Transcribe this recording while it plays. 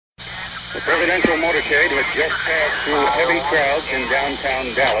The presidential motorcade had just passed through heavy crowds in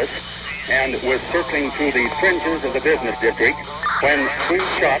downtown Dallas and was circling through the fringes of the business district when two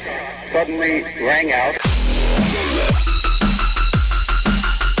shots suddenly rang out.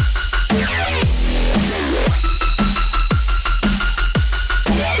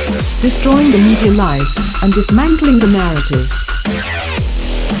 Destroying the media lies and dismantling the narratives.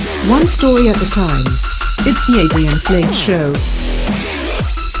 One story at a time. It's the Adrian Slade Show.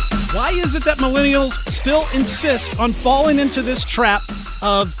 Why is it that millennials still insist on falling into this trap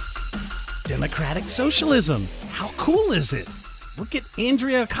of democratic socialism? How cool is it? Look at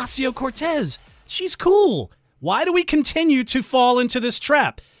Andrea Ocasio-Cortez. She's cool. Why do we continue to fall into this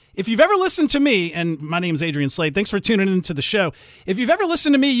trap? If you've ever listened to me, and my name's Adrian Slade, thanks for tuning into the show. If you've ever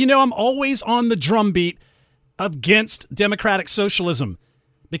listened to me, you know I'm always on the drumbeat against democratic socialism.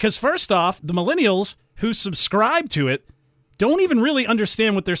 Because first off, the millennials who subscribe to it don't even really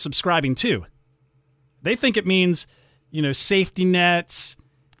understand what they're subscribing to. They think it means, safety nets.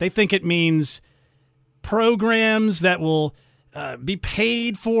 They think it means programs that will be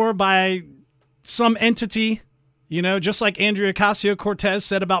paid for by some entity. Just like Andrea Ocasio-Cortez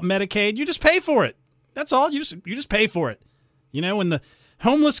said about Medicaid, you just pay for it. That's all. You just pay for it. When the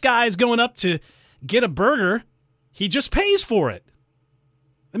homeless guy is going up to get a burger, he just pays for it.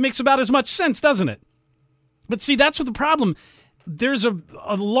 It makes about as much sense, doesn't it? But see, that's what the problem. There's a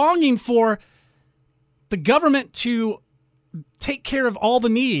longing for the government to take care of all the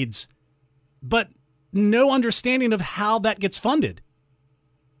needs, but no understanding of how that gets funded.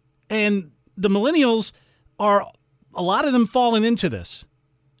 And the millennials are, a lot of them falling into this.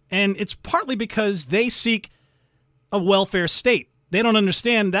 And it's partly because they seek a welfare state. They don't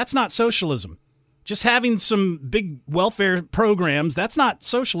understand that's not socialism. Just having some big welfare programs, that's not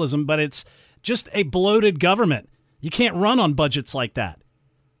socialism, but it's just a bloated government. You can't run on budgets like that.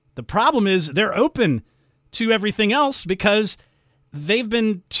 The problem is they're open to everything else because they've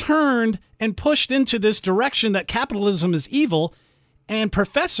been turned and pushed into this direction that capitalism is evil, and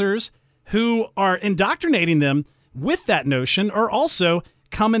professors who are indoctrinating them with that notion are also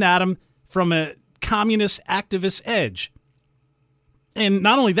coming at them from a communist activist edge. And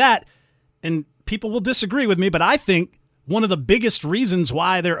not only that, and people will disagree with me, but I think one of the biggest reasons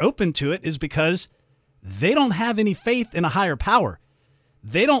why they're open to it is because they don't have any faith in a higher power.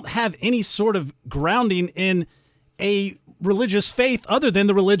 They don't have any sort of grounding in a religious faith other than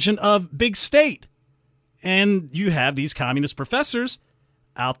the religion of big state. And you have these communist professors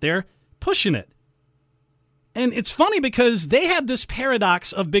out there pushing it. And it's funny because they have this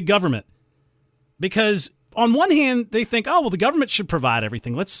paradox of big government. Because on one hand, they think, oh, well, the government should provide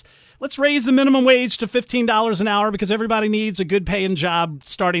everything. Let's raise the minimum wage to $15 an hour because everybody needs a good paying job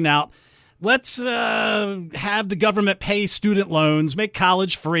starting out. Let's have the government pay student loans, make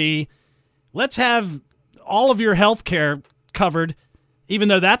college free. Let's have all of your health care covered, even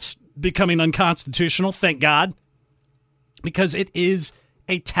though that's becoming unconstitutional, thank God, because it is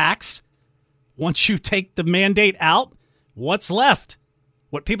a tax. Once you take the mandate out, what's left?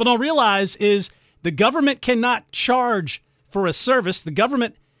 What people don't realize is the government cannot charge for a service. The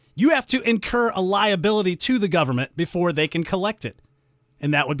government, you have to incur a liability to the government before they can collect it.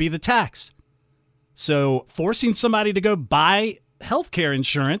 And that would be the tax. So forcing somebody to go buy healthcare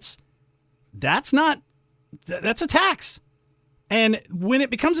insurance, that's a tax. And when it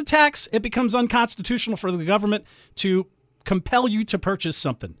becomes a tax, it becomes unconstitutional for the government to compel you to purchase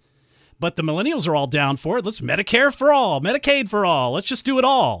something. But the millennials are all down for it. Let's Medicare for all, Medicaid for all. Let's just do it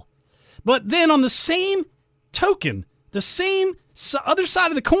all. But then on the same token, the same other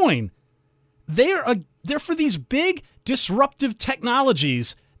side of the coin, they're for these big disruptive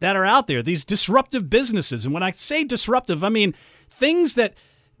technologies that are out there, these disruptive businesses. And when I say disruptive, I mean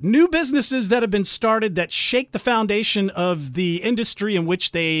new businesses that have been started that shake the foundation of the industry in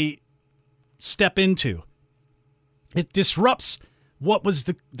which they step into. It disrupts what was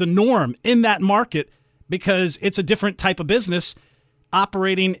the norm in that market because it's a different type of business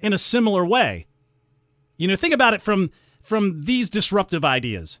operating in a similar way. Think about it from these disruptive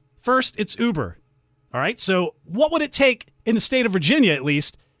ideas. First, it's Uber. All right, so what would it take in the state of Virginia, at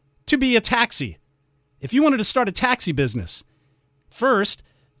least, to be a taxi? If you wanted to start a taxi business, first,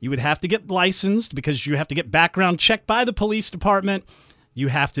 you would have to get licensed because you have to get background checked by the police department. You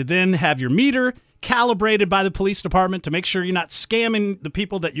have to then have your meter calibrated by the police department to make sure you're not scamming the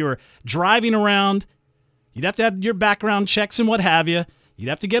people that you're driving around. You'd have to have your background checks and what have you. You'd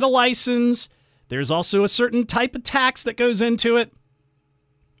have to get a license. There's also a certain type of tax that goes into it.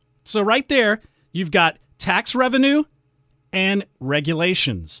 So right there, you've got tax revenue and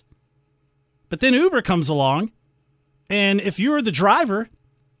regulations. But then Uber comes along, and if you're the driver,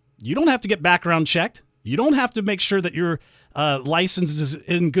 You don't have to get background checked. You don't have to make sure that your license is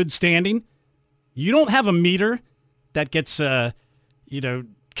in good standing. You don't have a meter that gets,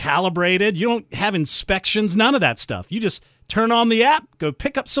 calibrated. You don't have inspections, none of that stuff. You just turn on the app, go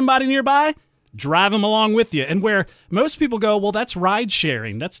pick up somebody nearby, drive them along with you. And where most people go, well, that's ride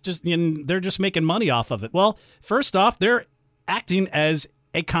sharing. That's just, they're just making money off of it. Well, first off, they're acting as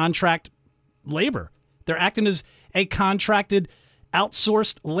a contract labor. They're acting as a contracted,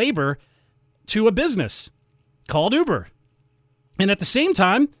 outsourced labor to a business called Uber. And at the same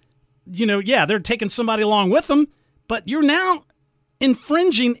time, they're taking somebody along with them, but you're now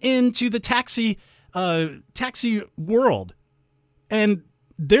infringing into the taxi world. And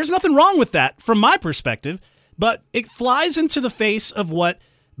there's nothing wrong with that from my perspective, but it flies into the face of what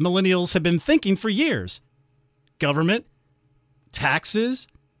millennials have been thinking for years. Government, taxes,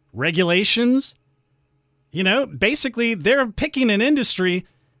 regulations. Basically they're picking an industry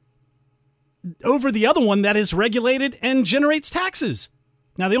over the other one that is regulated and generates taxes.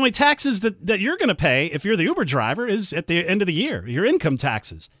 Now, the only taxes that you're going to pay if you're the Uber driver is at the end of the year, your income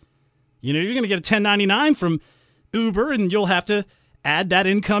taxes. You're going to get a 1099 from Uber, and you'll have to add that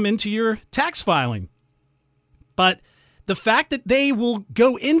income into your tax filing. But the fact that they will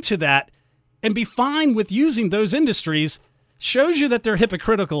go into that and be fine with using those industries shows you that they're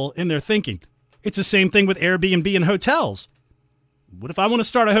hypocritical in their thinking. It's the same thing with Airbnb and hotels. What if I want to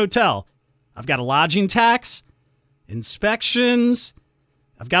start a hotel? I've got a lodging tax, inspections,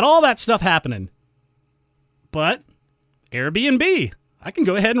 I've got all that stuff happening. But Airbnb, I can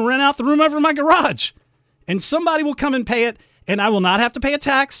go ahead and rent out the room over my garage, and somebody will come and pay it, and I will not have to pay a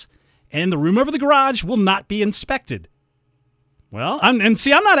tax, and the room over the garage will not be inspected. Well, I'm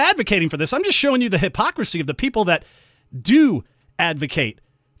not advocating for this. I'm just showing you the hypocrisy of the people that do advocate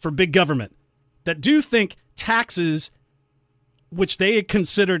for big government, that do think taxes, which they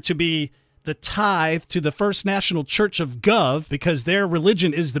consider to be the tithe to the First National Church of Gov, because their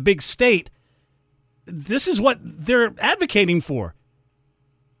religion is the big state, this is what they're advocating for.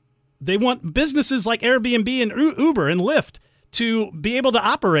 They want businesses like Airbnb and Uber and Lyft to be able to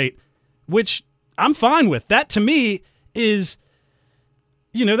operate, which I'm fine with. That, to me, is,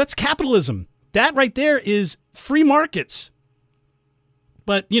 that's capitalism. That right there is free markets.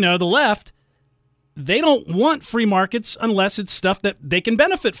 But, the left, they don't want free markets unless it's stuff that they can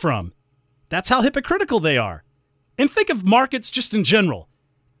benefit from. That's how hypocritical they are. And think of markets just in general.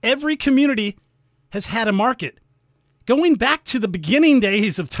 Every community has had a market. Going back to the beginning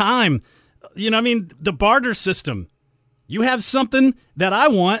days of time, the barter system. You have something that I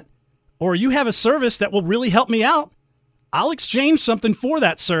want, or you have a service that will really help me out. I'll exchange something for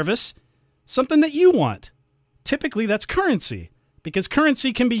that service, something that you want. Typically, that's currency, because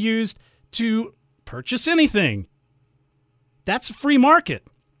currency can be used to purchase anything. That's a free market.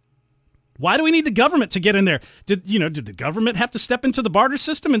 Why do we need the government to get in there? Did the government have to step into the barter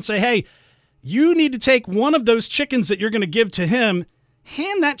system and say, hey, you need to take one of those chickens that you're going to give to him,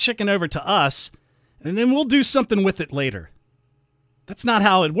 hand that chicken over to us, and then we'll do something with it later? That's not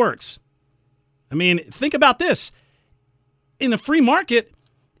how it works. Think about this. In a free market,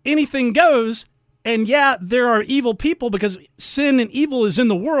 anything goes, and there are evil people because sin and evil is in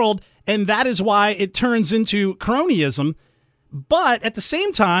the world, and that is why it turns into cronyism. But at the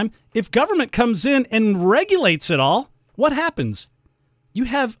same time, if government comes in and regulates it all, what happens? You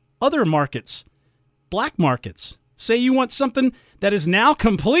have other markets, black markets. Say you want something that is now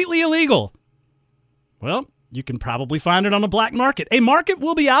completely illegal. Well, you can probably find it on a black market. A market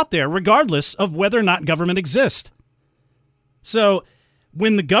will be out there regardless of whether or not government exists. So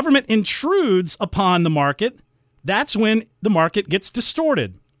when the government intrudes upon the market, that's when the market gets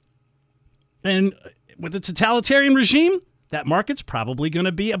distorted. And with a totalitarian regime, that market's probably going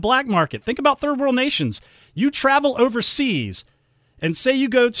to be a black market. Think about third world nations. You travel overseas and say you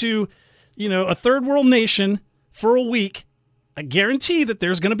go to, a third world nation for a week. I guarantee that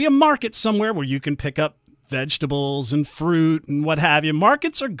there's going to be a market somewhere where you can pick up vegetables and fruit and what have you.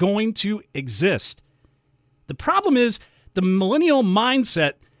 Markets are going to exist. The problem is the millennial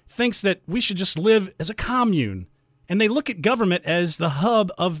mindset thinks that we should just live as a commune. And they look at government as the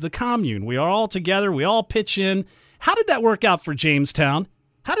hub of the commune. We are all together. We all pitch in. How did that work out for Jamestown?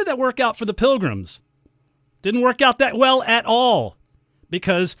 How did that work out for the Pilgrims? Didn't work out that well at all,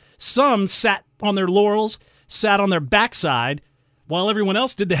 because some sat on their laurels, sat on their backside, while everyone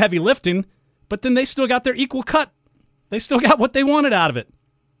else did the heavy lifting, but then they still got their equal cut. They still got what they wanted out of it.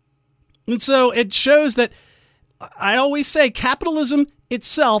 And so it shows that, I always say, capitalism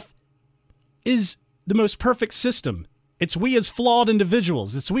itself is the most perfect system. It's we as flawed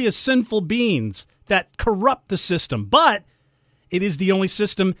individuals. It's we as sinful beings that corrupt the system. But it is the only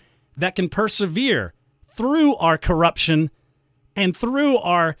system that can persevere through our corruption and through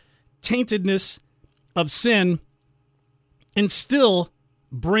our taintedness of sin and still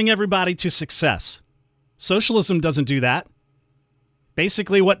bring everybody to success. Socialism doesn't do that.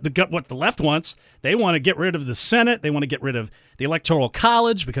 Basically, what the left wants, they want to get rid of the Senate. They want to get rid of the Electoral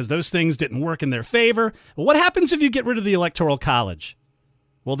College because those things didn't work in their favor. Well, what happens if you get rid of the Electoral College?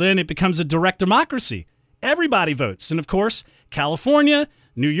 Well, then it becomes a direct democracy. Everybody votes. And, of course, California,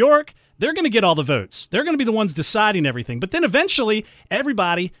 New York, they're going to get all the votes. They're going to be the ones deciding everything. But then eventually,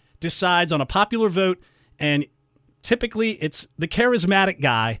 everybody decides on a popular vote, and typically it's the charismatic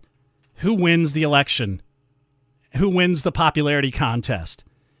guy who wins the election, who wins the popularity contest.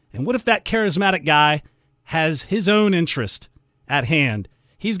 And what if that charismatic guy has his own interest at hand?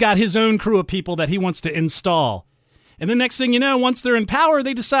 He's got his own crew of people that he wants to install. And the next thing you know, once they're in power,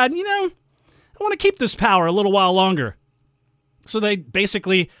 they decide, I want to keep this power a little while longer. So they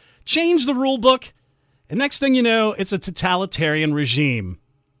basically change the rule book, and next thing you know, it's a totalitarian regime.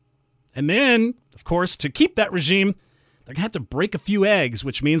 And then, of course, to keep that regime, they're going to have to break a few eggs,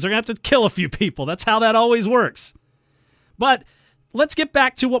 which means they're going to have to kill a few people. That's how that always works. But let's get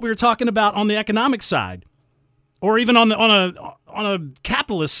back to what we were talking about on the economic side, or even on a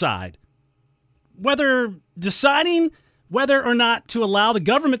capitalist side. Whether deciding whether or not to allow the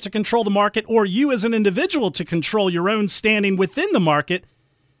government to control the market or you as an individual to control your own standing within the market,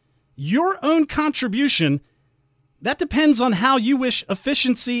 your own contribution, that depends on how you wish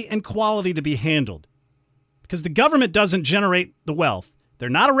efficiency and quality to be handled. Because the government doesn't generate the wealth. They're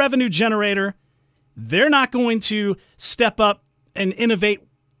not a revenue generator. They're not going to step up and innovate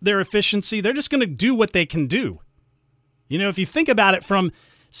their efficiency. They're just going to do what they can do. If you think about it from,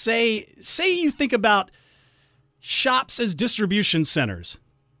 say you think about shops as distribution centers.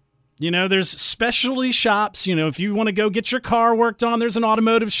 There's specialty shops. If you want to go get your car worked on, there's an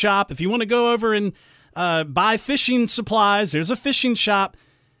automotive shop. If you want to go over and buy fishing supplies, there's a fishing shop.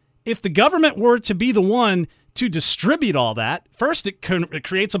 If the government were to be the one to distribute all that, first it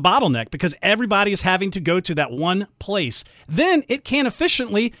creates a bottleneck because everybody is having to go to that one place. Then it can't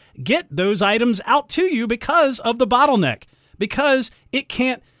efficiently get those items out to you because of the bottleneck, because it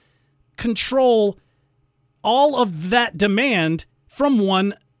can't control all of that demand from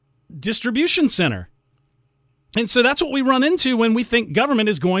one distribution center. And so that's what we run into when we think government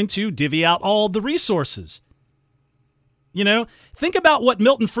is going to divvy out all the resources. Think about what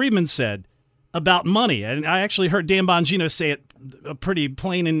Milton Friedman said about money. And I actually heard Dan Bongino say it a pretty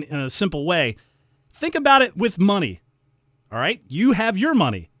plain and in a simple way. Think about it with money. All right? You have your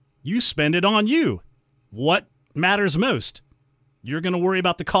money. You spend it on you. What matters most? You're going to worry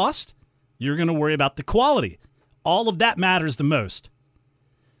about the cost. You're going to worry about the quality. All of that matters the most.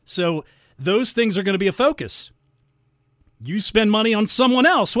 So those things are going to be a focus. You spend money on someone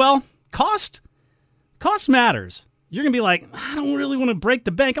else. Well, cost matters. You're going to be like, I don't really want to break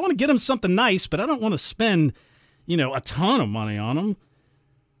the bank. I want to get them something nice, but I don't want to spend, a ton of money on them.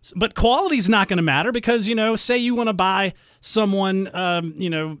 But quality's not going to matter because, say you want to buy someone,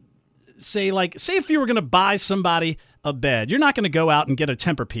 say if you were going to buy somebody a bed, you're not going to go out and get a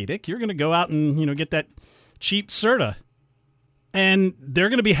Tempur-Pedic. You're going to go out and, get that cheap Serta. And they're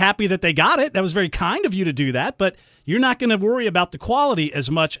going to be happy that they got it. That was very kind of you to do that, but you're not going to worry about the quality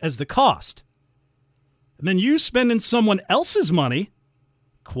as much as the cost. And then you spending someone else's money,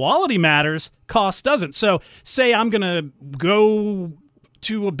 quality matters, cost doesn't. So say I'm going to go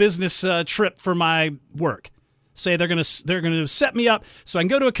to a business trip for my work. Say they're going to set me up so I can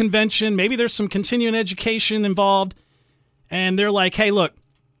go to a convention. Maybe there's some continuing education involved. And they're like, hey, look,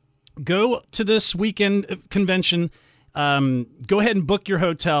 go to this weekend convention. Go ahead and book your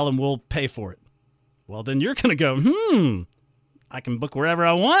hotel and we'll pay for it. Well, then you're going to go, I can book wherever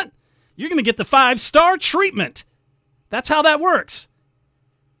I want. You're going to get the 5-star treatment. That's how that works.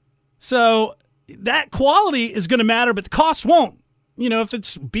 So that quality is going to matter, but the cost won't. If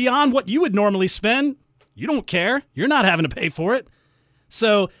it's beyond what you would normally spend, you don't care. You're not having to pay for it.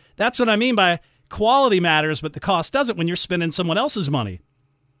 So that's what I mean by quality matters, but the cost doesn't when you're spending someone else's money.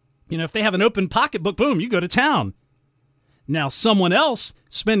 If they have an open pocketbook, boom, you go to town. Now, someone else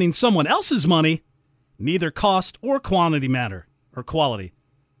spending someone else's money, neither cost or quantity matter, or quality.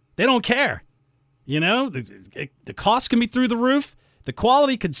 They don't care. The cost can be through the roof. The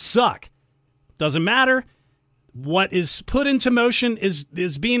quality could suck. Doesn't matter. What is put into motion is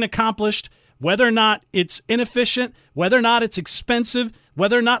being accomplished, whether or not it's inefficient, whether or not it's expensive,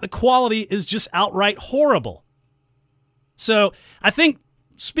 whether or not the quality is just outright horrible. So I think,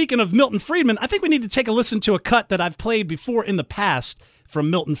 speaking of Milton Friedman, I think we need to take a listen to a cut that I've played before in the past from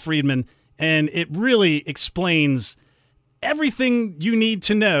Milton Friedman, and it really explains everything you need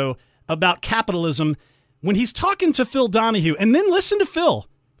to know about capitalism when he's talking to Phil Donahue. And then listen to Phil.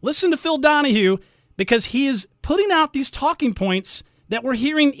 Listen to Phil Donahue, because he is putting out these talking points that we're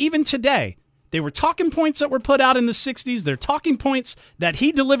hearing even today. They were talking points that were put out in the 60s. They're talking points that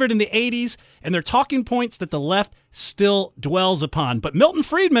he delivered in the 80s. And they're talking points that the left still dwells upon. But Milton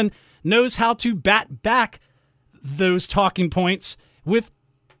Friedman knows how to bat back those talking points with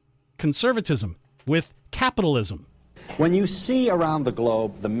conservatism, with capitalism. When you see around the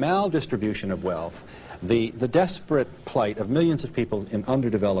globe the maldistribution of wealth, the desperate plight of millions of people in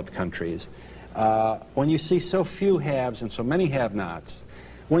underdeveloped countries, when you see so few haves and so many have-nots,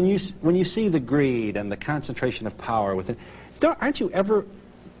 when you see the greed and the concentration of power within, did you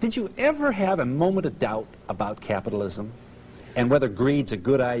ever have a moment of doubt about capitalism and whether greed's a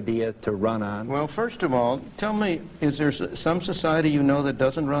good idea to run on? Well, first of all, tell me, is there some society you know that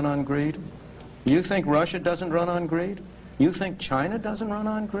doesn't run on greed? You think Russia doesn't run on greed? You think China doesn't run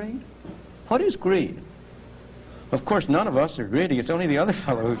on greed? What is greed? Of course, none of us are greedy. It's only the other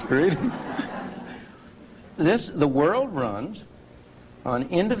fellow who's greedy. The world runs on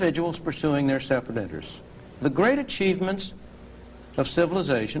individuals pursuing their separate interests. The great achievements of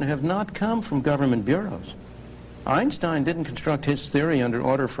civilization have not come from government bureaus. Einstein didn't construct his theory under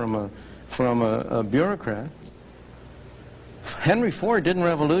order from a bureaucrat. Henry Ford didn't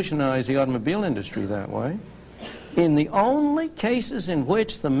revolutionize the automobile industry that way. In the only cases in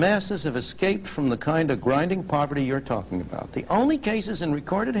which the masses have escaped from the kind of grinding poverty you're talking about, the only cases in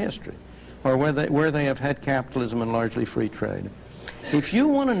recorded history are where they have had capitalism and largely free trade. If you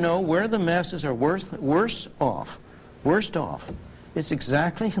want to know where the masses are worst off, it's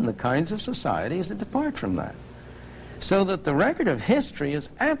exactly in the kinds of societies that depart from that. So that the record of history is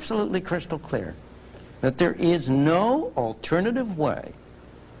absolutely crystal clear, that there is no alternative way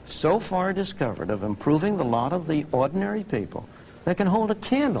so far discovered of improving the lot of the ordinary people that can hold a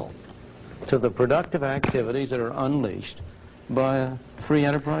candle to the productive activities that are unleashed by a free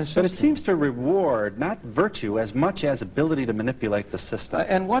enterprise system. But it seems to reward not virtue as much as ability to manipulate the system.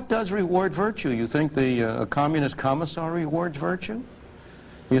 And what does reward virtue? You think a communist commissar rewards virtue?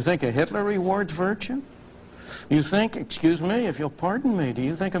 You think a Hitler rewards virtue? You think, excuse me, if you'll pardon me, do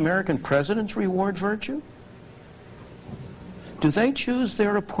you think American presidents reward virtue? Do they choose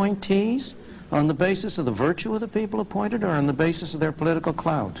their appointees on the basis of the virtue of the people appointed or on the basis of their political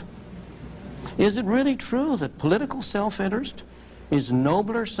clout? Is it really true that political self-interest is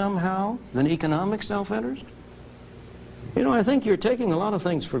nobler somehow than economic self-interest? You know, I think you're taking a lot of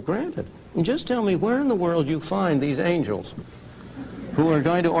things for granted. And just tell me where in the world you find these angels who are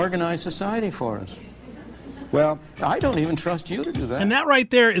going to organize society for us. Well, I don't even trust you to do that. And that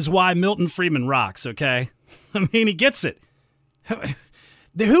right there is why Milton Friedman rocks, okay? I mean, he gets it.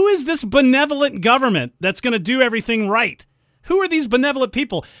 Who is this benevolent government that's going to do everything right? Who are these benevolent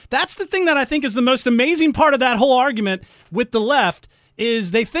people? That's the thing that I think is the most amazing part of that whole argument with the left,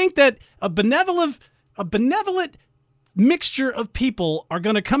 is they think that a benevolent mixture of people are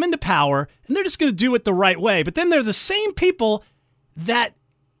going to come into power and they're just going to do it the right way. But then they're the same people that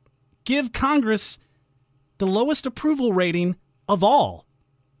give Congress the lowest approval rating of all.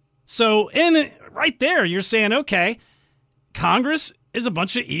 So right there, you're saying, okay, Congress is a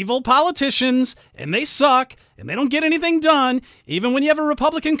bunch of evil politicians, and they suck, and they don't get anything done, even when you have a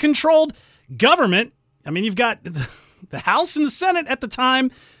Republican-controlled government. I mean, you've got the House and the Senate at the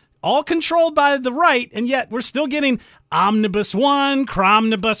time, all controlled by the right, and yet we're still getting Omnibus 1,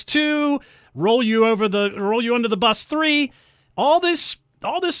 Cromnibus 2, roll you under the bus 3, all this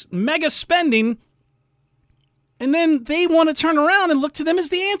mega spending, and then they want to turn around and look to them as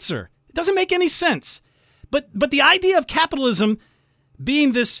the answer. It doesn't make any sense. But the idea of capitalism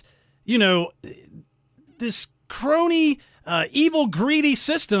being this, this crony, evil, greedy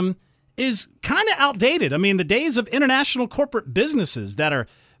system is kind of outdated. I mean, the days of international corporate businesses that are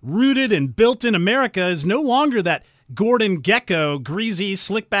rooted and built in America is no longer that Gordon Gekko, greasy,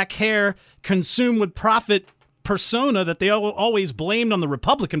 slick back hair, consumed with profit persona that they always blamed on the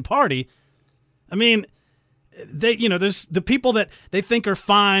Republican Party. I mean, there's the people that they think are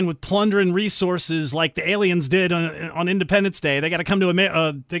fine with plundering resources like the aliens did on Independence Day. They got to come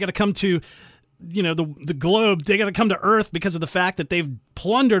to they got to come to, the globe. They got to come to Earth because of the fact that they've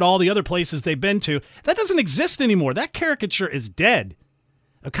plundered all the other places they've been to. That doesn't exist anymore. That caricature is dead.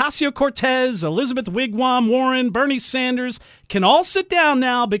 Ocasio-Cortez, Elizabeth Wigwam, Warren, Bernie Sanders can all sit down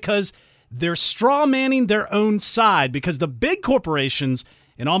now because they're straw manning their own side, because the big corporations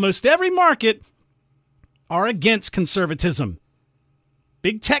in almost every market are against conservatism.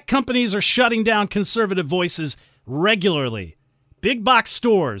 Big tech companies are shutting down conservative voices regularly. Big box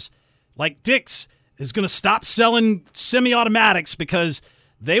stores like Dick's is going to stop selling semi-automatics because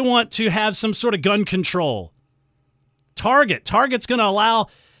they want to have some sort of gun control. Target's going to allow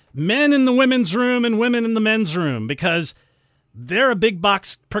men in the women's room and women in the men's room because they're a big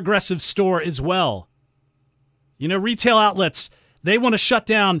box progressive store as well. You know, retail outlets, they want to shut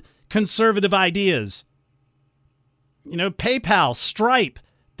down conservative ideas. You know, PayPal, Stripe,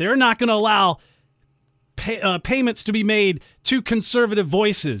 they're not going to allow payments to be made to conservative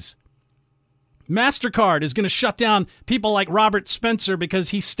voices. MasterCard is going to shut down people like Robert Spencer because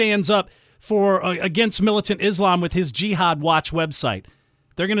he stands up for against militant Islam with his Jihad Watch website.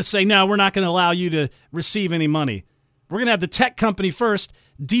 They're going to say, no, we're not going to allow you to receive any money. We're going to have the tech company first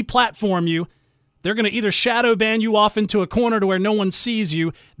deplatform you. They're going to either shadow ban you off into a corner to where no one sees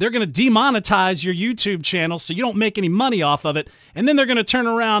you. They're going to demonetize your YouTube channel so you don't make any money off of it. And then they're going to turn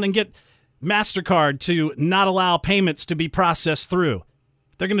around and get MasterCard to not allow payments to be processed through.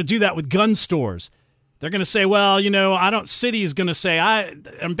 They're going to do that with gun stores. They're going to say, well, you know, Citi is going to say,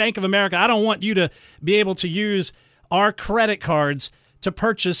 and Bank of America, I don't want you to be able to use our credit cards to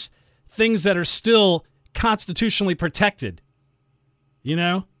purchase things that are still constitutionally protected. You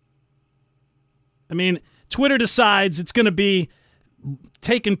know? I mean, Twitter decides it's going to be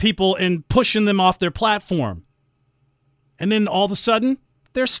taking people and pushing them off their platform. And then all of a sudden,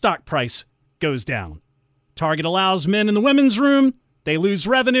 their stock price goes down. Target allows men in the women's room. They lose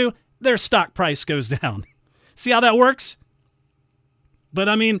revenue. Their stock price goes down. See how that works? But,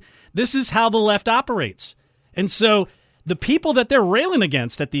 I mean, this is how the left operates. And so the people that they're railing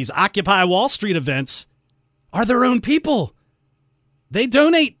against at these Occupy Wall Street events are their own people. They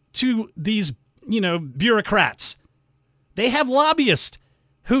donate to these, you know, bureaucrats. They have lobbyists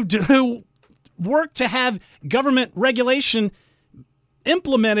who work to have government regulation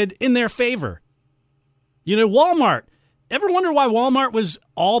implemented in their favor. You know, Walmart. Ever wonder why Walmart was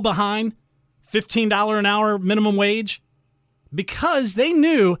all behind $15 an hour minimum wage? Because they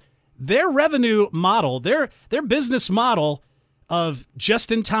knew their revenue model, their business model of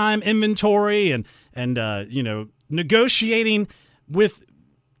just-in-time inventory and you know, negotiating with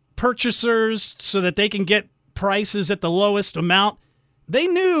purchasers so that they can get prices at the lowest amount. They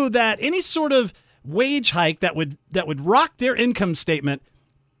knew that any sort of wage hike that would rock their income statement,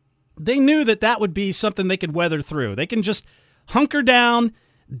 they knew that would be something they could weather through. They can just hunker down,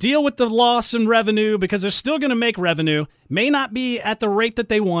 deal with the loss in revenue because they're still going to make revenue. May not be at the rate that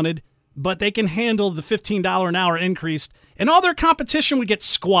they wanted, but they can handle the $15 an hour increase, and all their competition would get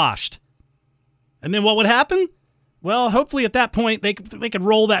squashed. And then what would happen? Well, hopefully at that point they could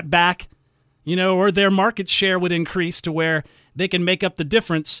roll that back, you know, or their market share would increase to where they can make up the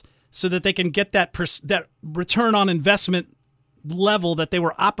difference so that they can get that return on investment level that they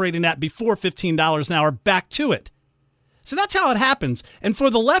were operating at before $15 an hour back to it. So that's how it happens. And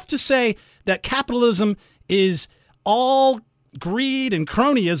for the left to say that capitalism is all greed and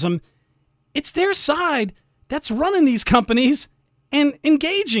cronyism, it's their side that's running these companies and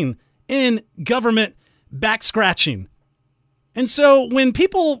engaging in government back-scratching. And so when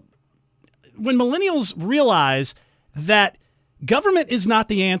millennials realize that government is not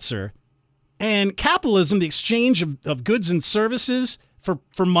the answer, and capitalism, the exchange of goods and services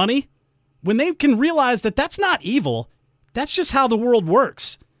for money, when they can realize that that's not evil, that's just how the world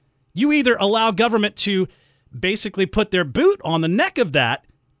works. You either allow government to basically put their boot on the neck of that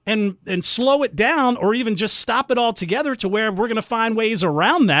and slow it down, or even just stop it altogether to where we're going to find ways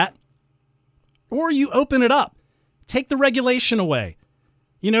around that, or you open it up, take the regulation away.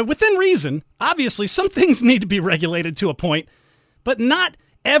 You know, within reason. Obviously, some things need to be regulated to a point, but not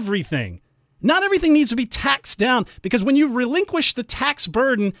everything. Not everything needs to be taxed down, because when you relinquish the tax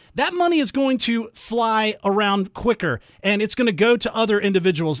burden, that money is going to fly around quicker, and it's going to go to other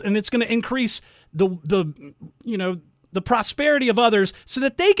individuals, and it's going to increase the prosperity of others so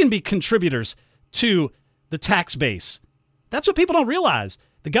that they can be contributors to the tax base. That's what people don't realize.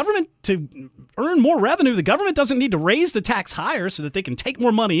 The government, to earn more revenue, the government doesn't need to raise the tax higher so that they can take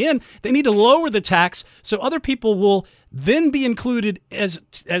more money in. They need to lower the tax so other people will then be included as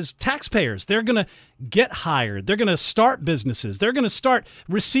taxpayers. They're going to get hired. They're going to start businesses. They're going to start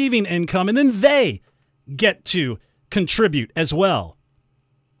receiving income, and then they get to contribute as well.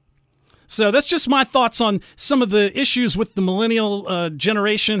 So that's just my thoughts on some of the issues with the millennial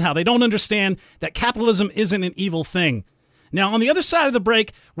generation, how they don't understand that capitalism isn't an evil thing. Now, on the other side of the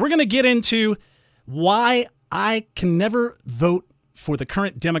break, we're going to get into why I can never vote for the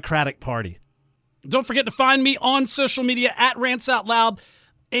current Democratic Party. Don't forget to find me on social media at Rants Out Loud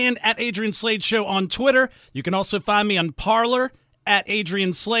and at Adrian Slade Show on Twitter. You can also find me on Parler at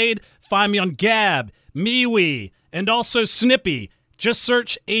Adrian Slade. Find me on Gab, MeWe, and also Snippy. Just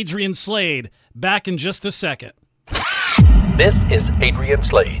search Adrian Slade. Back in just a second. This is Adrian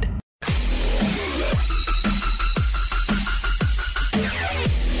Slade.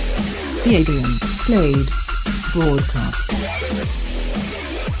 The Adrian Slade Broadcast.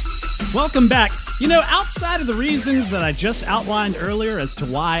 Welcome back. You know, outside of the reasons that I just outlined earlier as to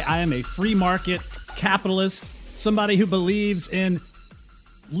why I am a free market capitalist, somebody who believes in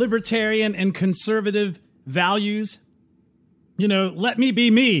libertarian and conservative values, you know, let me be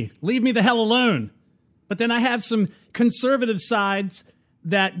me, leave me the hell alone. But then I have some conservative sides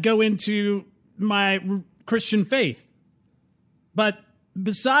that go into my Christian faith. But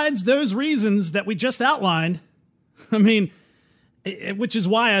besides those reasons that we just outlined, I mean, which is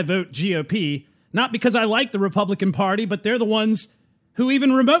why I vote GOP, not because I like the Republican Party, but they're the ones who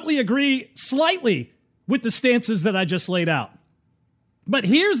even remotely agree slightly with the stances that I just laid out. But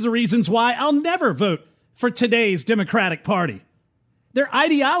here's the reasons why I'll never vote for today's Democratic Party. Their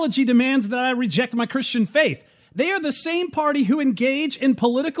ideology demands that I reject my Christian faith. They are the same party who engage in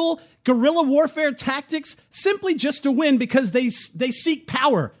political guerrilla warfare tactics simply just to win because they seek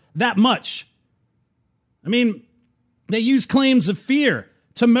power that much. I mean, they use claims of fear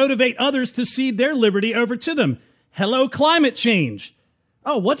to motivate others to cede their liberty over to them. Hello, climate change.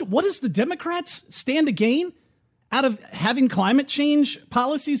 Oh, what does the Democrats stand to gain out of having climate change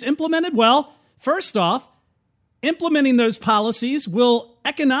policies implemented? Well, first off, implementing those policies will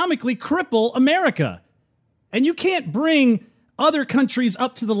economically cripple America. And you can't bring other countries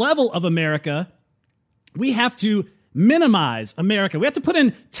up to the level of America. We have to minimize America. We have to put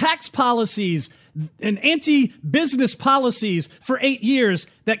in tax policies and anti-business policies for 8 years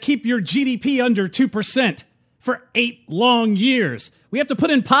that keep your GDP under 2% for 8 long years. We have to put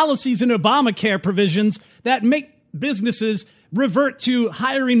in policies and Obamacare provisions that make businesses revert to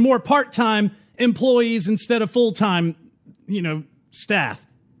hiring more part-time employees instead of full-time, staff.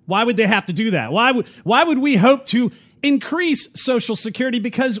 Why would they have to do that? Why would we hope to increase Social Security?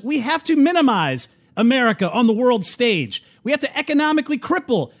 Because we have to minimize America on the world stage. We have to economically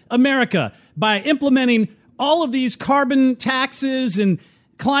cripple America by implementing all of these carbon taxes and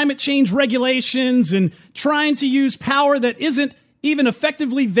climate change regulations and trying to use power that isn't even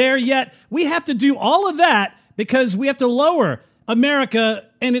effectively there yet. We have to do all of that because we have to lower America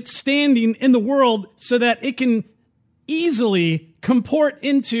and its standing in the world so that it can easily comport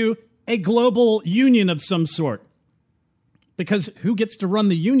into a global union of some sort. Because who gets to run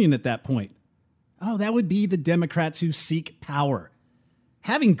the union at that point? Oh, that would be the Democrats who seek power.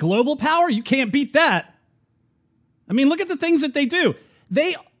 Having global power, you can't beat that. I mean, look at the things that they do.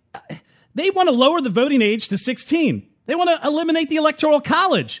 They want to lower the voting age to 16. They want to eliminate the Electoral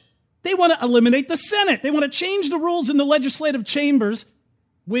College. They want to eliminate the Senate. They want to change the rules in the legislative chambers,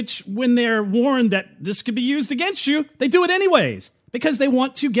 which, when they're warned that this could be used against you, they do it anyways because they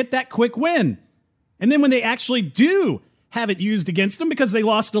want to get that quick win. And then when they actually do have it used against them because they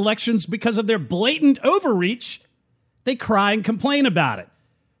lost elections because of their blatant overreach, they cry and complain about it.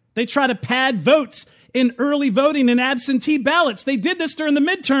 They try to pad votes in early voting and absentee ballots. They did this during the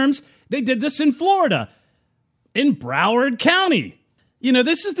midterms. They did this in Florida, in Broward County.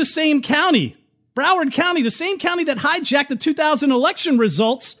 This is the same county, Broward County, the same county that hijacked the 2000 election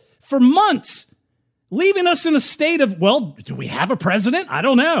results for months, leaving us in a state of, well, do we have a president? I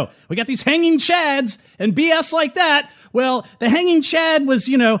don't know. We got these hanging chads and BS like that. Well, the hanging chad was,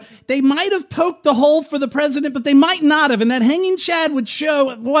 they might have poked the hole for the president, but they might not have. And that hanging chad would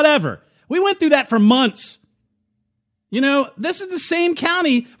show whatever. We went through that for months. This is the same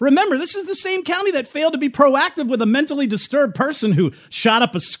county. Remember, this is the same county that failed to be proactive with a mentally disturbed person who shot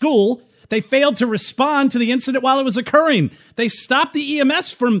up a school. They failed to respond to the incident while it was occurring. They stopped the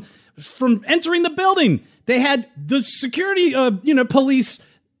EMS from entering the building. They had the security, police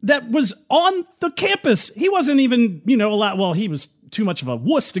that was on the campus. He wasn't even, allowed. Well, he was too much of a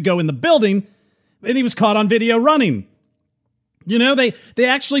wuss to go in the building, and he was caught on video running. They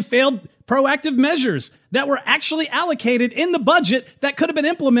actually failed proactive measures that were actually allocated in the budget that could have been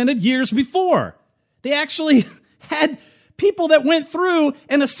implemented years before. They actually had people that went through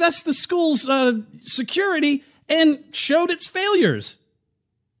and assessed the school's security and showed its failures.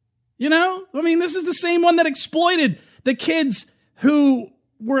 This is the same one that exploited the kids who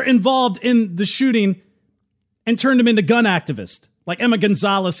were involved in the shooting and turned them into gun activists, like Emma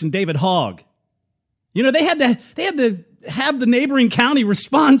Gonzalez and David Hogg. They had to have the neighboring county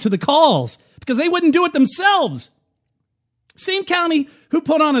respond to the calls because they wouldn't do it themselves. Same county who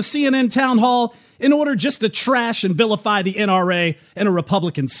put on a CNN town hall in order just to trash and vilify the NRA and a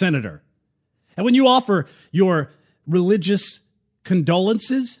Republican senator. And when you offer your religious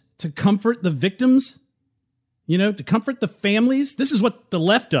condolences to comfort the victims, to comfort the families, this is what the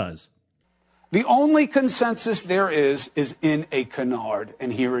left does. The only consensus there is in a canard,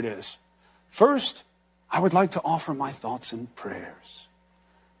 and here it is. First, I would like to offer my thoughts and prayers,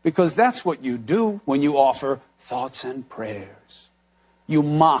 because that's what you do when you offer thoughts and prayers. You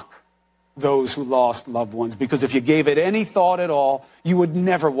mock those who lost loved ones, because if you gave it any thought at all, you would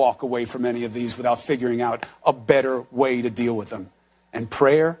never walk away from any of these without figuring out a better way to deal with them. And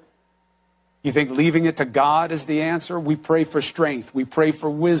prayer, you think leaving it to God is the answer? We pray for strength, we pray for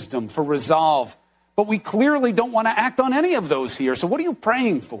wisdom, for resolve, but we clearly don't want to act on any of those here. So what are you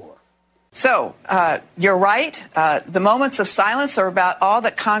praying for? So, you're right. The moments of silence are about all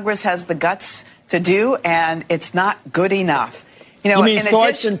that Congress has the guts to do, and it's not good enough. You mean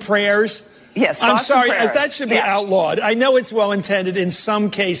thoughts and prayers? Yes, I'm sorry, and prayers. that should be outlawed. I know it's well-intended in some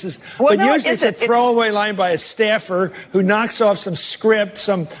cases, but usually it's a throwaway line by a staffer who knocks off some script,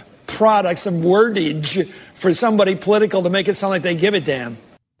 some product, some wordage for somebody political to make it sound like they give a damn.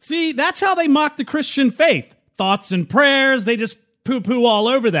 See, that's how they mock the Christian faith. Thoughts and prayers, they just poo-poo all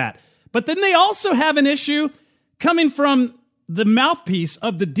over that. But then they also have an issue coming from the mouthpiece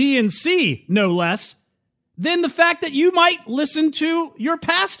of the DNC, no less, than the fact that you might listen to your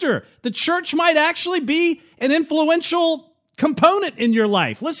pastor. The church might actually be an influential component in your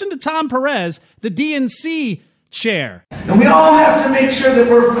life. Listen to Tom Perez, the DNC chair. And we all have to make sure that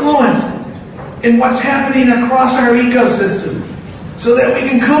we're fluent in what's happening across our ecosystem so that we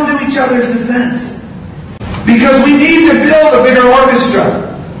can come to each other's defense. Because we need to build a bigger orchestra.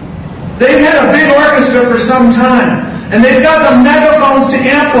 They've had a big orchestra for some time, and they've got the megaphones to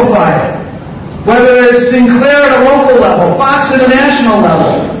amplify it. Whether it's Sinclair at a local level, Fox at a national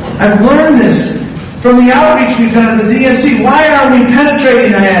level. I've learned this from the outreach we've done at the DNC. Why aren't we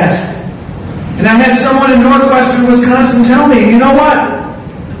penetrating, I asked. And I had someone in northwestern Wisconsin tell me, you know what?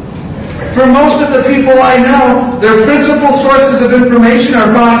 For most of the people I know, their principal sources of information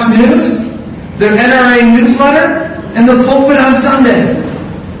are Fox News, their NRA newsletter, and the pulpit on Sunday.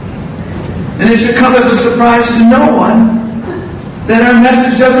 And it should come as a surprise to no one that our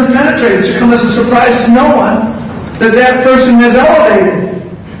message doesn't penetrate. It should come as a surprise to no one that person has elevated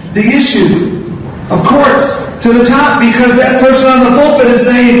the issue, of course, to the top, because that person on the pulpit is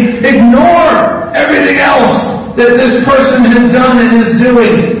saying, ignore everything else that this person has done and is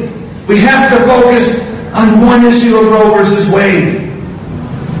doing. We have to focus on one issue of Roe versus Wade.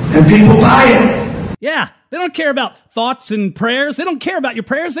 And people buy it. Yeah, they don't care about thoughts and prayers. They don't care about your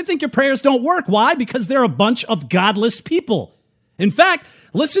prayers. They think your prayers don't work. Why? Because they're a bunch of godless people. In fact,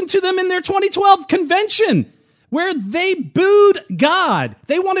 listen to them in their 2012 convention, where they booed God.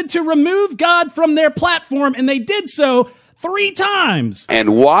 They wanted to remove God from their platform, and they did so 3 times.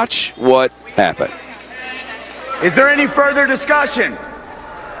 And watch what happened. Is there any further discussion?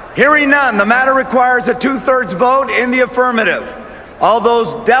 Hearing none, the matter requires a 2/3 vote in the affirmative. All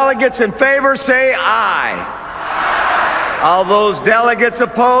those delegates in favor say aye. All those delegates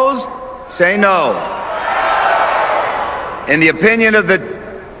opposed say no. In the opinion of the...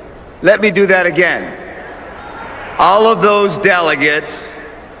 Let me do that again. All of those delegates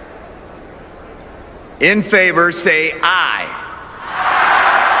in favor say aye.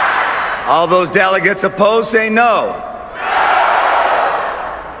 All those delegates opposed say no.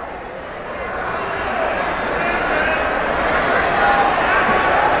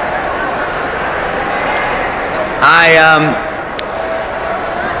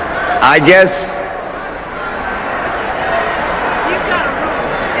 I guess...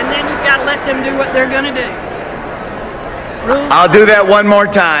 Let them do what they're going to do. I'll do that one more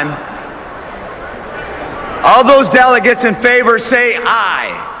time. All those delegates in favor say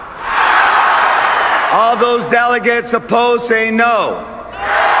aye. All those delegates opposed say no.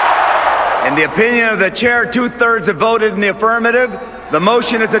 In the opinion of the chair, 2/3 have voted in the affirmative. The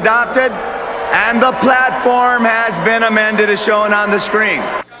motion is adopted, and the platform has been amended as shown on the screen.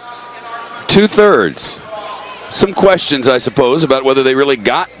 2/3. Some questions, I suppose, about whether they really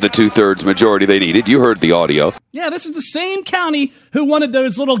got the 2/3 majority they needed. You heard the audio. Yeah, this is the same county who wanted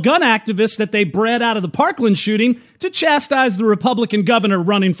those little gun activists that they bred out of the Parkland shooting to chastise the Republican governor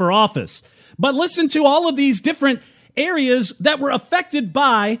running for office. But listen to all of these different areas that were affected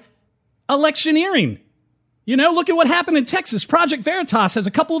by electioneering. You know, look at what happened in Texas. Project Veritas has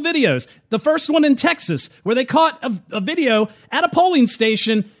a couple of videos. The first one in Texas, where they caught a video at a polling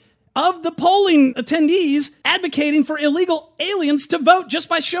station of the polling attendees advocating for illegal aliens to vote just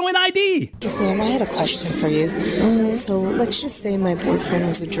by showing ID. Yes, ma'am, I had a question for you. So let's just say my boyfriend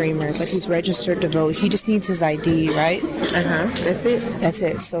was a dreamer, but he's registered to vote. He just needs his ID, right? That's it. That's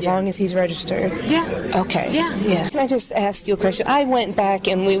it. So as long as he's registered. Yeah. Okay. Yeah. Can I just ask you a question? I went back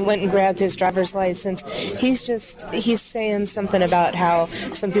and we went and grabbed his driver's license. He's saying something about how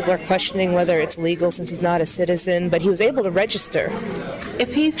some people are questioning whether it's legal since he's not a citizen, but he was able to register.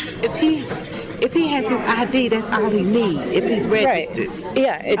 If he has his ID, that's all he needs. If he's registered. Right.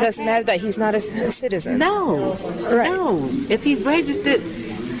 Yeah, it doesn't matter that he's not a citizen. No. Right. No. If he's registered,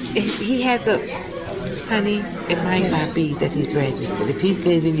 he has a... Honey, it might not be that he's registered. If he's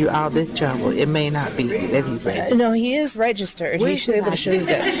giving you all this trouble, it may not be that he's registered. No, he is registered. He should be able to show you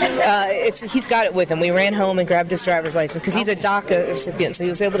that. He's got it with him. We ran home and grabbed his driver's license because he's a DACA recipient, so he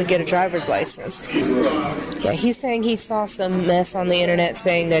was able to get a driver's license. Yeah, he's saying he saw some mess on the internet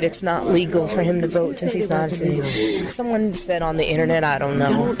saying that it's not legal for him to vote since he's not a citizen. Someone said on the internet, I don't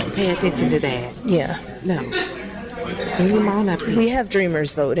know. Don't pay attention to that. Yeah. No. We have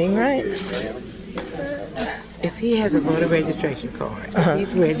dreamers voting, right? If he has a voter registration card,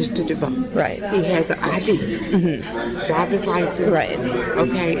 he's registered to vote. Right. He has an ID, driver's license. Right.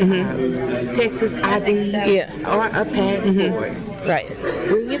 Okay. Texas ID. Or a passport. Right.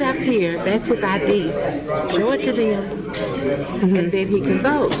 Bring it up here. That's his ID. Show it to them. And then he can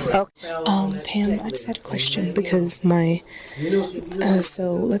vote. Pam, I just had a question because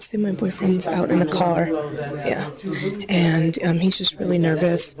so let's say my boyfriend's out in the car, and he's just really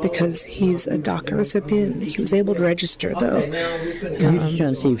nervous because he's a DACA recipient. He was able to register though. I'm just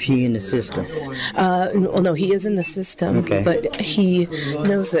trying to see if she's in the system. Well, no, he is in the system, but he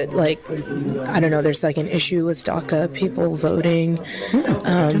knows that, like, I don't know, there's like an issue with DACA people voting.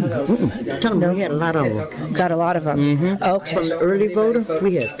 Tell me, we had a lot of them. Got a lot of them. Okay. From the early voter,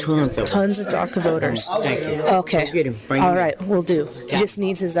 we had tons of DACA voters. Thank you. Okay. Go get him. Bring All him right, we'll do. He just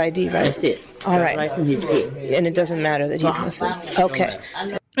needs his ID, right? That's it. All right. License, he's good. And it doesn't matter that he's listening. Okay.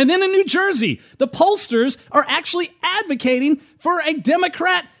 And then in New Jersey, the pollsters are actually advocating for a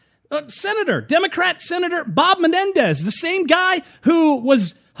Democrat Senator Bob Menendez, the same guy who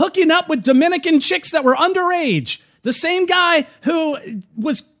was hooking up with Dominican chicks that were underage, the same guy who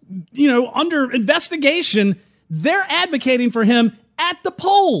was, under investigation. They're advocating for him at the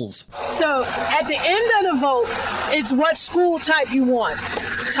polls. So at the end of the vote, it's what school type you want.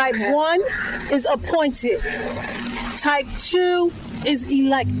 Type 1 is appointed. Type 2 is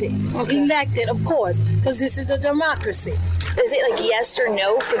elected. Elected, of course, because this is a democracy. Is it like yes or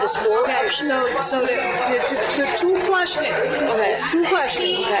no for the school option? So the two questions. Okay. It's two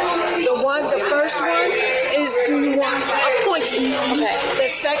questions. Okay. The first one is, do you want appointed? Okay.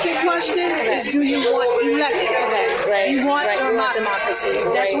 The second question is, do you want elected? Okay. Right. You want democracy.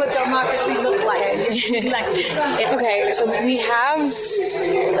 That's what democracy looks like. Elected. Okay. So we have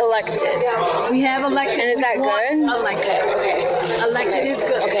elected. We have elected. And is that good? Elected. Okay. Elected is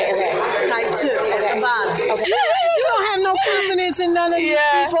good. Okay. Type 2 at the bottom. Okay. You don't have no confidence in none of these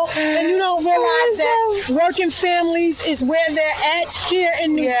people, and you don't realize that working families is where they're at here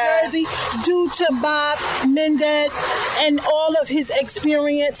in New Jersey due to Bob Menendez and all of his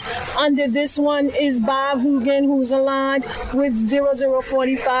experience. Under this one is Bob Hugin, who's aligned with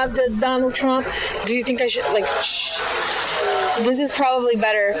 0045 to Donald Trump. Do you think I should, this is probably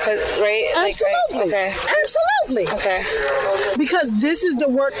better, right? Absolutely. Okay. Absolutely. Okay. Because this is the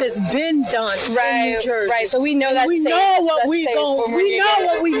work that's been done in New Jersey. Right. So we know that's we safe. know what We know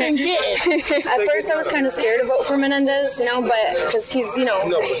what we've been getting. At first, I was kind of scared to vote for Menendez, but because he's, No,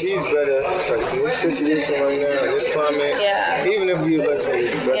 but he's better. In this situation right now, in this climate, even if you elect him,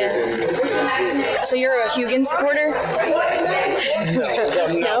 he's better than. So you're a Hugin supporter?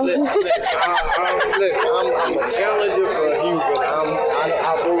 No. Look, I'm a challenger for Hugin.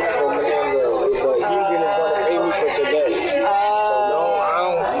 I vote for Menendez, but Hugin is going to pay me for today. So no, I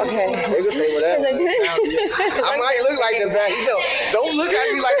don't. Okay. They can say whatever. I might look like the bad. Don't look at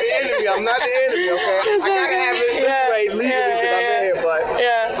me like the enemy. I'm not the enemy, okay? I gotta have it this way legally because I'm in here, but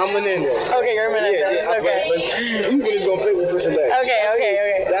I'm Menendez. Okay, you're Menendez. Okay. But Hugin is going to pay me for today.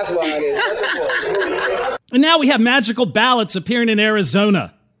 Okay. That's why it is. And now we have magical ballots appearing in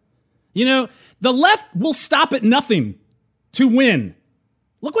Arizona. The left will stop at nothing to win.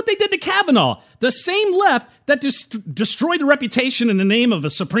 Look what they did to Kavanaugh. The same left that destroyed the reputation in the name of a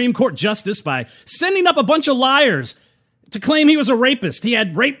Supreme Court justice by sending up a bunch of liars to claim he was a rapist. He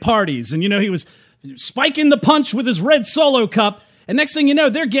had rape parties and, he was spiking the punch with his red Solo cup. And next thing you know,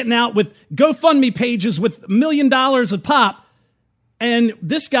 they're getting out with GoFundMe pages with $1 million a pop. And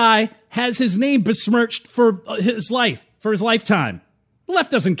this guy has his name besmirched for his life, for his lifetime. The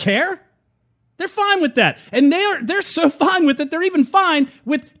left doesn't care. They're fine with that. And they're so fine with it, they're even fine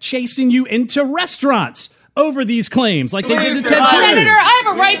with chasing you into restaurants over these claims, like they did to Ted Cruz. Senator, I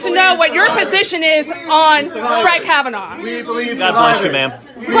have a right to know what your position is on Brett Kavanaugh. God bless you, ma'am.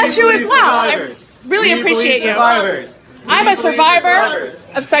 Bless you as well. I really appreciate you. I'm a survivor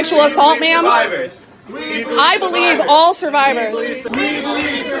of sexual assault, ma'am. I believe all survivors. We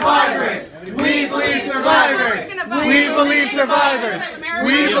believe survivors. We believe survivors. We believe survivors.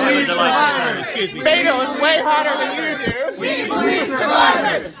 We believe survivors. Beto is way hotter than you do. We believe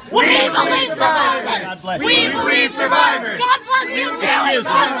survivors. We believe survivors. We believe survivors. God bless you. Excuse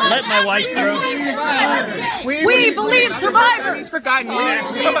me. Let my wife through. We believe survivors. For God, we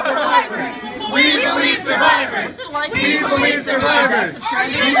believe survivors. We believe survivors. We believe survivors.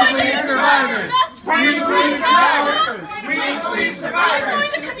 We believe survivors. We believe survivors. We believe survivors.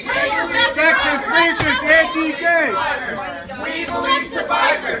 Sexist, racist, anti-gay. We believe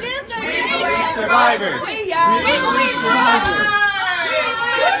survivors. We believe survivors. We believe survivors.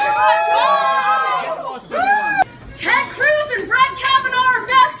 Ted Cruz and Brett Kavanaugh are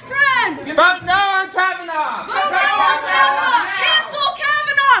best friends. Vote no on Kavanaugh. Vote no on Kavanaugh. Cancel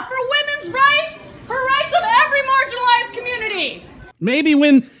Kavanaugh for women's rights, for rights of every marginalized community. Maybe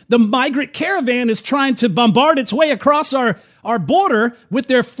when the migrant caravan is trying to bombard its way across our border with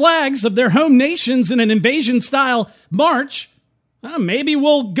their flags of their home nations in an invasion-style march, maybe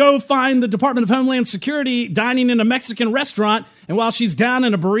we'll go find the Department of Homeland Security dining in a Mexican restaurant, and while she's down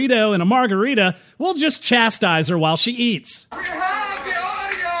in a burrito and a margarita, we'll just chastise her while she eats. We have the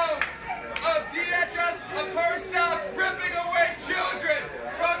audio of DHS of her staff ripping away children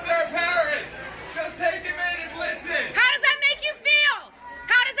from their parents. Just take a minute and listen. How does that make you feel?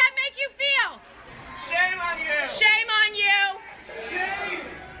 How does that make you feel? Shame on you. Shame on you. Shame.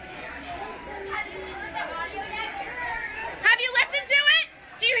 Have you listened to it?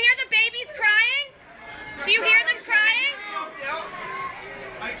 Do you hear the babies crying? Do you hear them crying?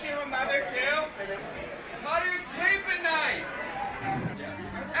 Aren't you a mother too? How do you sleep at night?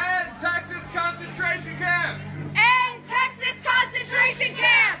 And Texas concentration camps. And Texas concentration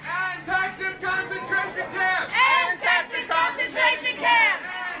camps. And Texas concentration camps. And Texas concentration camps.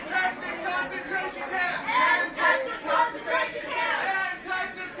 And Texas concentration camps. And Texas concentration camps. And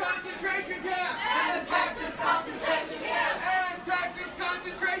Texas concentration camps. And Texas concentration camps. And Texas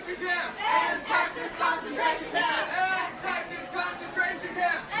concentration camps. And Texas concentration camps. And Texas concentration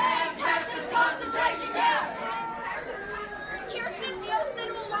camps. And Texas concentration camps. Kirstjen Nielsen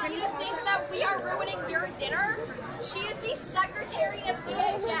will want you to think that we are ruining your dinner. She is the Secretary of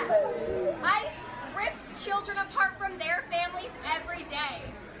DHS. ICE rips children apart from their families every day.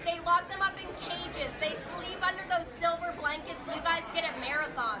 They lock them up in cages. They sleep under those silver blankets you guys get at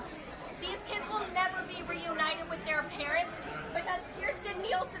marathons. These kids will never be reunited with their parents because Kirstjen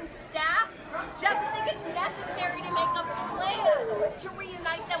Nielsen's staff doesn't think it's necessary to make a plan to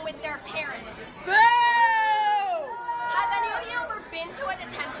reunite them with their parents. Boo! Have any of you ever been to a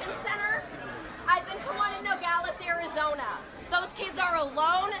detention center? I've been to one in Nogales, Arizona. Those kids are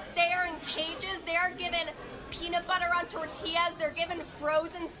alone. They are in cages. They are given peanut butter on tortillas. They're given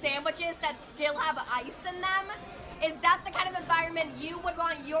frozen sandwiches that still have ice in them. Is that the kind of environment you would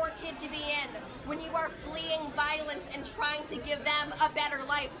want your kid to be in when you are fleeing violence and trying to give them a better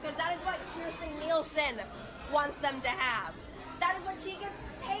life? Because that is what Kirstjen Nielsen wants them to have. That is what she gets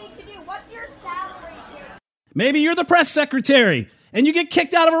paid to do. What's your salary here? Maybe you're the press secretary and you get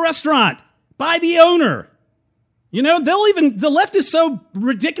kicked out of a restaurant by the owner. You know, the left is so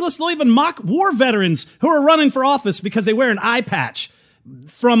ridiculous, they'll even mock war veterans who are running for office because they wear an eye patch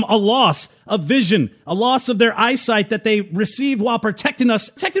from a loss of vision, a loss of their eyesight that they received while protecting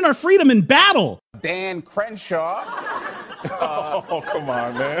our freedom in battle. Dan Crenshaw. Oh, come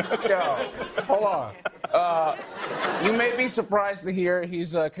on, man. Yo, hold on. You may be surprised to hear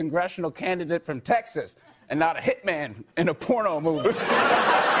he's a congressional candidate from Texas and not a hitman in a porno movie.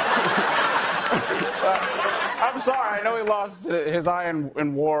 I'm sorry, I know he lost his eye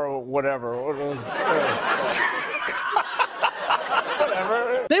in war or whatever.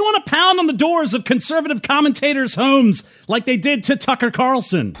 They want to pound on the doors of conservative commentators' homes like they did to Tucker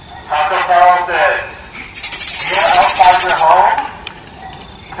Carlson. Tucker Carlson, you're outside your home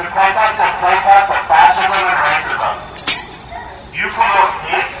to protest of fascism and racism. You promote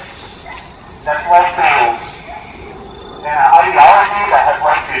hate that's led to an ideology that has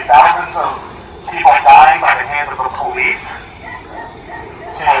led to thousands of people dying by the hands of the police,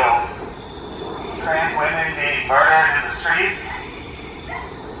 to trans women being murdered in the streets.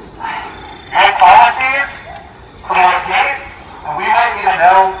 Your policies promote hate, and we might even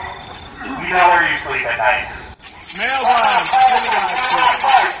know where you sleep at night. Mailbox.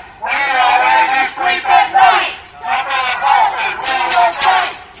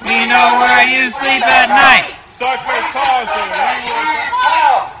 that night.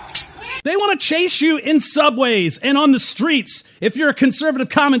 They want to chase you in subways and on the streets if you're a conservative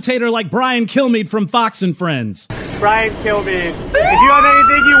commentator like Brian Kilmeade from Fox and Friends. Brian Kilmeade, if you have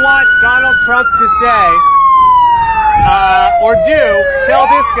anything you want Donald Trump to say or do, tell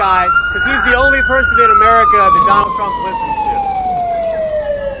this guy, because he's the only person in America that Donald Trump listens to.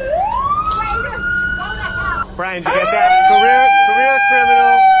 Brian, did you get that? Career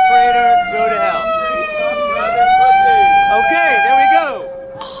criminal, traitor, go to hell. Okay, there we go.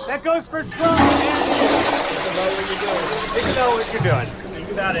 That goes for Trump. You know what you're doing.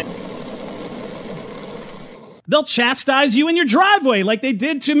 You got it. They'll chastise you in your driveway like they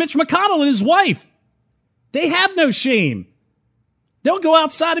did to Mitch McConnell and his wife. They have no shame. They'll go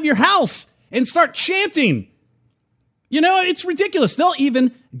outside of your house and start chanting. You know, it's ridiculous. They'll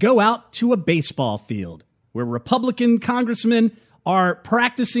even go out to a baseball field where Republican congressmen are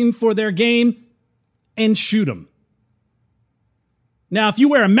practicing for their game and shoot them. Now, if you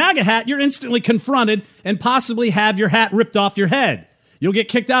wear a MAGA hat, you're instantly confronted and possibly have your hat ripped off your head. You'll get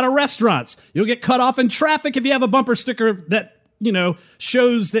kicked out of restaurants. You'll get cut off in traffic if you have a bumper sticker that,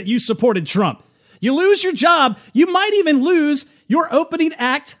 shows that you supported Trump. You lose your job. You might even lose your opening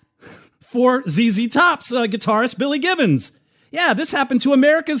act for ZZ Top's guitarist Billy Gibbons. Yeah, this happened to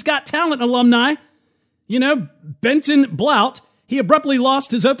America's Got Talent alumni. Benton Blount. He abruptly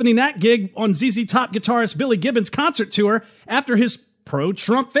lost his opening act gig on ZZ Top guitarist Billy Gibbons' concert tour after his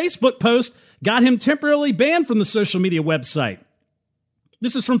pro-Trump Facebook post got him temporarily banned from the social media website.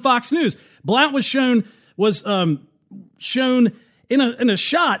 This is from Fox News. Blount was shown in a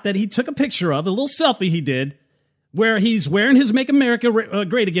shot that he took a picture of, a little selfie he did, where he's wearing his Make America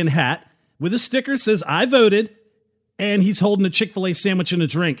Great Again hat with a sticker that says, "I voted," and he's holding a Chick-fil-A sandwich and a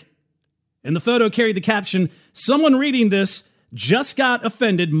drink. And the photo carried the caption, "Someone reading this just got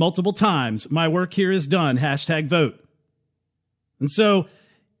offended multiple times. My work here is done. #vote." And so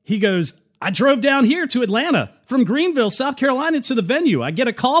he goes, "I drove down here to Atlanta from Greenville, South Carolina to the venue. I get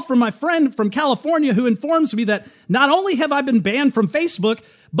a call from my friend from California who informs me that not only have I been banned from Facebook,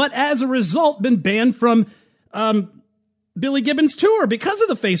 but as a result been banned from Billy Gibbons' tour because of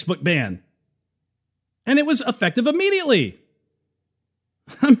the Facebook ban. And it was effective immediately."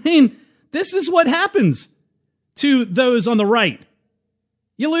 I mean, this is what happens to those on the right.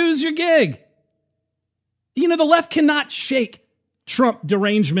 You lose your gig. The left cannot shake Trump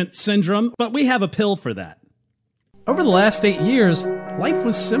derangement syndrome, but we have a pill for that. Over the last 8 years, life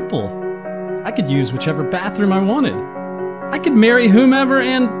was simple. I could use whichever bathroom I wanted. I could marry whomever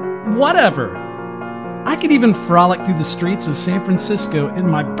and whatever. I could even frolic through the streets of San Francisco in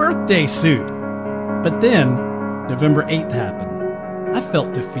my birthday suit. But then, November 8th happened. I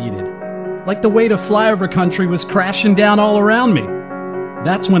felt defeated. Like the weight of flyover country was crashing down all around me.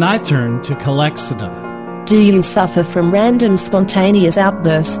 That's when I turned to Clexida. Do you suffer from random spontaneous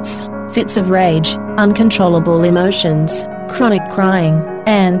outbursts, fits of rage, uncontrollable emotions, chronic crying,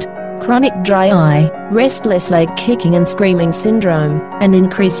 and chronic dry eye, restless leg kicking and screaming syndrome, and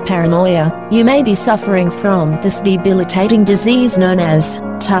increased paranoia? You may be suffering from this debilitating disease known as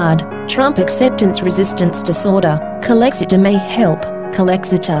TARD, Trump Acceptance Resistance Disorder. Clexida may help.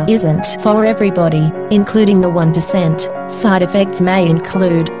 Clexida isn't for everybody, including the 1%. Side effects may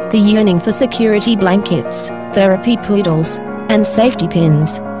include the yearning for security blankets, therapy poodles, and safety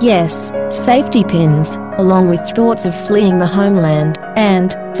pins. Yes, safety pins, along with thoughts of fleeing the homeland,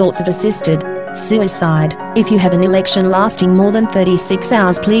 and thoughts of assisted suicide. If you have an election lasting more than 36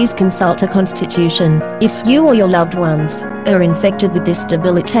 hours, please consult a constitution. If you or your loved ones are infected with this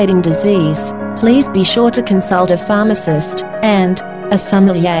debilitating disease, please be sure to consult a pharmacist and a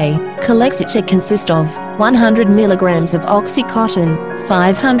sommelier. Clexida consists of 100 milligrams of Oxycontin,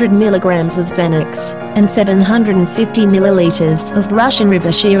 500 milligrams of Xanax, and 750 milliliters of Russian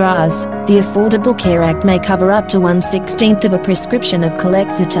River Shiraz. The Affordable Care Act may cover up to 1/16 of a prescription of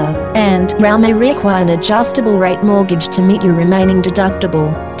Clexida, and RAL may require an adjustable rate mortgage to meet your remaining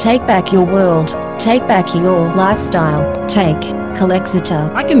deductible. Take back your world. Take back your lifestyle. Take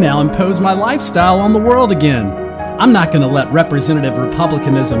Clexida. I can now impose my lifestyle on the world again. I'm not going to let representative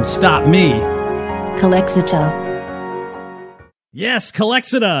republicanism stop me. Clexida. Yes,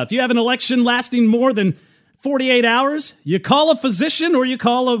 Clexida. If you have an election lasting more than 48 hours, you call a physician or you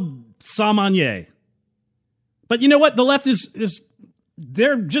call a sommelier. But you know what? The left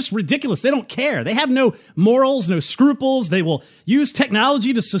they're just ridiculous. They don't care. They have no morals, no scruples. They will use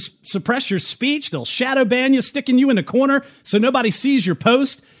technology to suppress your speech. They'll shadow ban you, sticking you in a corner so nobody sees your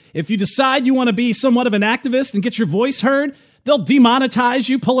post. If you decide you want to be somewhat of an activist and get your voice heard, they'll demonetize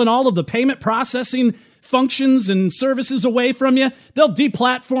you, pulling all of the payment processing functions and services away from you. They'll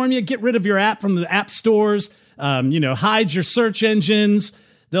deplatform you, get rid of your app from the app stores, hide your search engines.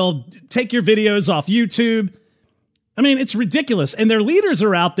 They'll take your videos off YouTube. I mean, it's ridiculous. And their leaders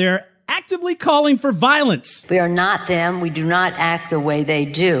are out there actively calling for violence. We are not them. We do not act the way they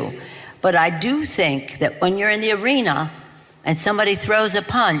do. But I do think that when you're in the arena and somebody throws a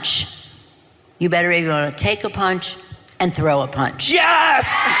punch, you better be able to take a punch and throw a punch. Yes!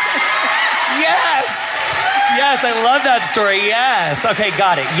 Yes! Yes, I love that story. Yes. Okay,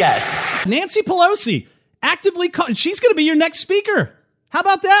 got it. Yes. Nancy Pelosi actively she's going to be your next speaker. How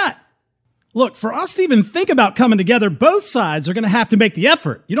about that? Look, for us to even think about coming together, both sides are going to have to make the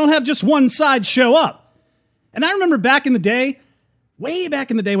effort. You don't have just one side show up. And I remember back in the day, way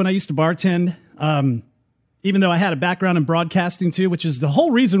back in the day when I used to bartend, even though I had a background in broadcasting too, which is the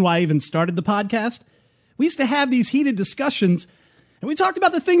whole reason why I even started the podcast, we used to have these heated discussions, and we talked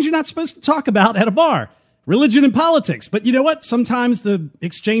about the things you're not supposed to talk about at a bar, religion and politics. But you know what? Sometimes the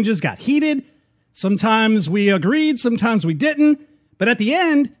exchanges got heated. Sometimes we agreed, sometimes we didn't. But at the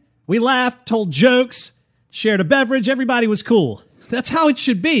end, we laughed, told jokes, shared a beverage. Everybody was cool. That's how it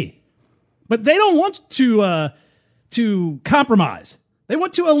should be. But they don't want to compromise. They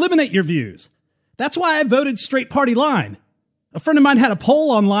want to eliminate your views. That's why I voted straight party line. A friend of mine had a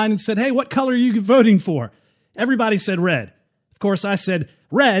poll online and said, hey, what color are you voting for? Everybody said red. Of course, I said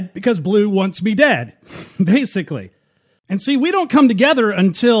red because blue wants me dead, basically. And see, we don't come together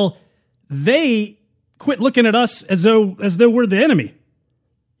until they quit looking at us as though we're the enemy.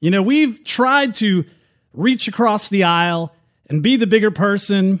 You know, we've tried to reach across the aisle and be the bigger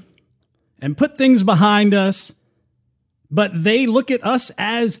person and put things behind us, but they look at us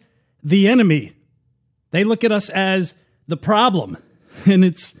as the enemy. They look at us as the problem. And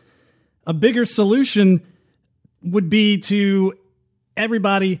it's a bigger solution would be to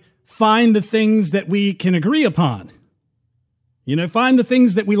everybody find the things that we can agree upon. You know, find the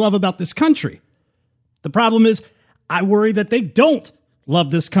things that we love about this country. The problem is, I worry that they don't love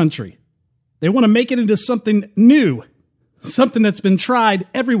this country. They want to make it into something new, something that's been tried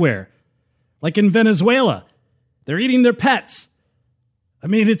everywhere. Like in Venezuela, they're eating their pets. I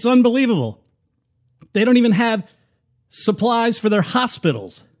mean, it's unbelievable. They don't even have supplies for their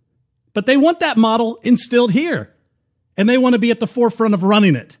hospitals. But they want that model instilled here, and they want to be at the forefront of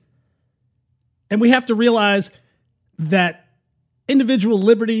running it. And we have to realize that individual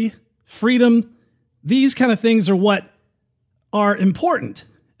liberty, freedom, these kind of things are what are important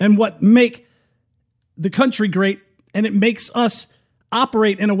and what make the country great, and it makes us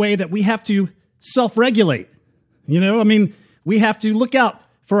operate in a way that we have to self-regulate. You know, I mean, we have to look out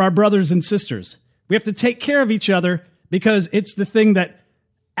for our brothers and sisters. We have to take care of each other because it's the thing that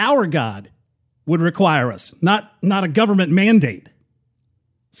our God would require us, not a government mandate.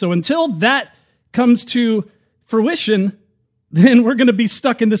 So until that comes to fruition, then we're going to be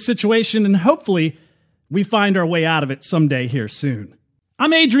stuck in this situation, and hopefully we find our way out of it someday here soon.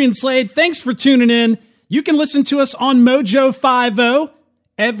 I'm Adrian Slade. Thanks for tuning in. You can listen to us on Mojo 50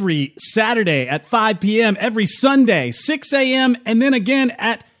 every Saturday at 5 p.m., every Sunday, 6 a.m., and then again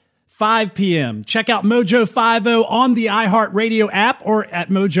at 5 p.m. Check out Mojo 50 on the iHeartRadio app or at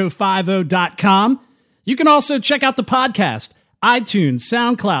mojo50.com. You can also check out the podcast, iTunes,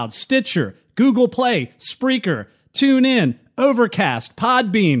 SoundCloud, Stitcher, Google Play, Spreaker, TuneIn, Overcast,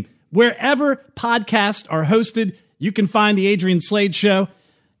 Podbean. Wherever podcasts are hosted, you can find The Adrian Slade Show.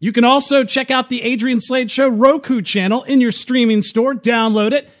 You can also check out The Adrian Slade Show Roku channel in your streaming store.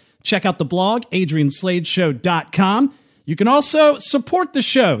 Download it. Check out the blog, adriansladeshow.com. You can also support the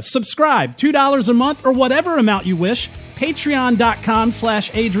show. Subscribe, $2 a month or whatever amount you wish.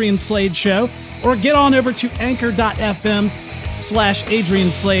 Patreon.com/Adrian Slade Show. Or get on over to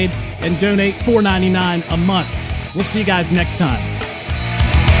anchor.fm/Adrian Slade and donate $4.99 a month. We'll see you guys next time.